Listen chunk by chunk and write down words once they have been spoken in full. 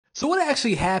So what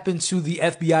actually happened to the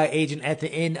FBI agent at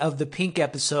the end of the Pink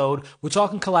episode? We're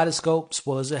talking Kaleidoscope,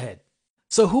 spoilers ahead.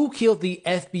 So who killed the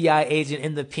FBI agent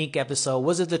in the Pink episode?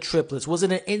 Was it the triplets? Was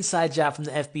it an inside job from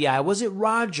the FBI? Was it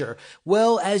Roger?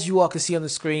 Well, as you all can see on the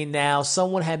screen now,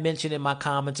 someone had mentioned in my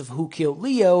comments of who killed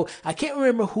Leo. I can't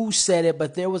remember who said it,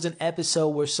 but there was an episode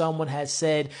where someone had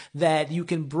said that you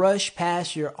can brush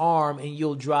past your arm and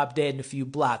you'll drop dead in a few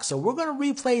blocks. So we're going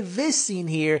to replay this scene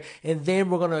here, and then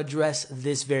we're going to address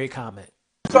this very comment.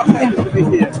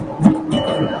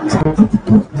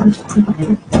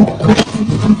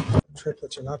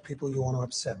 Triplets are not people you want to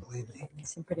upset, believe me. They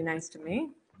seem pretty nice to me.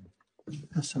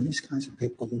 Some of these kinds of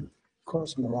people, you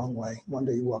cross them the wrong way. One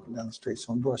day you're walking down the street,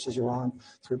 someone brushes your arm,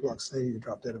 3 blocks later you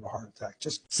drop dead of a heart attack.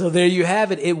 So there you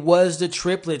have it. It was the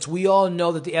triplets. We all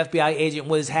know that the FBI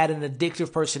agent had an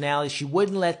addictive personality. She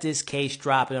wouldn't let this case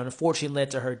drop, and unfortunately led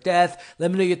to her death.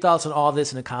 Let me know your thoughts on all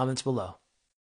this in the comments below.